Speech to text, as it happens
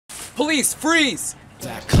Police, freeze!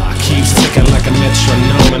 That clock keeps ticking like a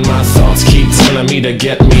metronome, and my thoughts keep telling me to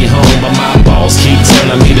get me home, but my balls keep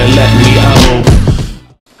telling me to let me out.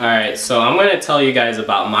 Alright, so I'm going to tell you guys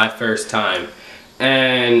about my first time.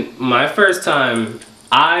 And my first time,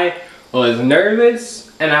 I was nervous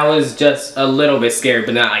and I was just a little bit scared,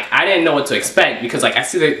 but not like I didn't know what to expect, because like I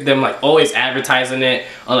see them like always advertising it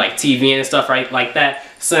on like TV and stuff right like that.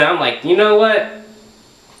 So I'm like, you know what?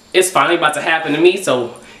 It's finally about to happen to me,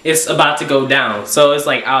 so it's about to go down. So it's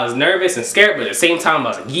like I was nervous and scared, but at the same time I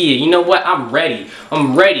was like, yeah, you know what? I'm ready.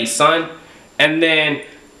 I'm ready, son. And then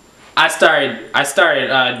I started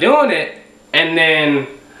doing it, and then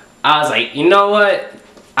I was like, you know what?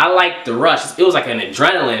 I like the rush. It was like an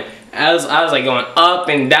adrenaline. I was like going up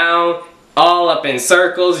and down, all up in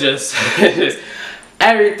circles, just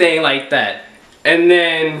everything like that. And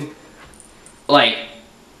then like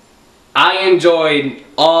I enjoyed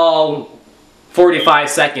all 45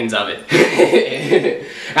 seconds of it.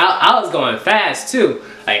 I was going fast too.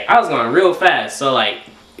 Like I was going real fast. So like,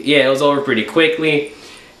 yeah, it was over pretty quickly.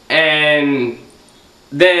 And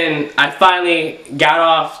then I finally got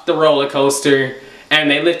off the roller coaster and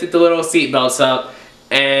they lifted the little seat belts up,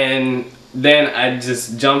 and then I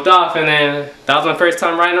just jumped off, and then that was my first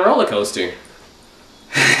time riding a roller coaster.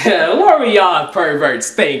 What were y'all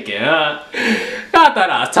perverts thinking, huh? I thought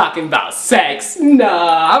I was talking about sex.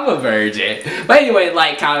 Nah, I'm a virgin. But anyway,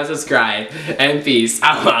 like, comment, subscribe, and peace.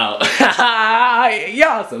 I'm out.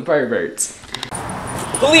 Y'all some perverts.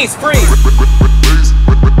 Police, freeze!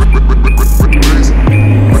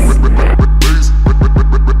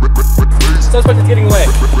 Suspect is getting away.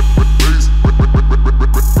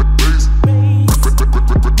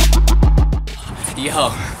 Yo,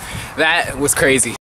 that was crazy.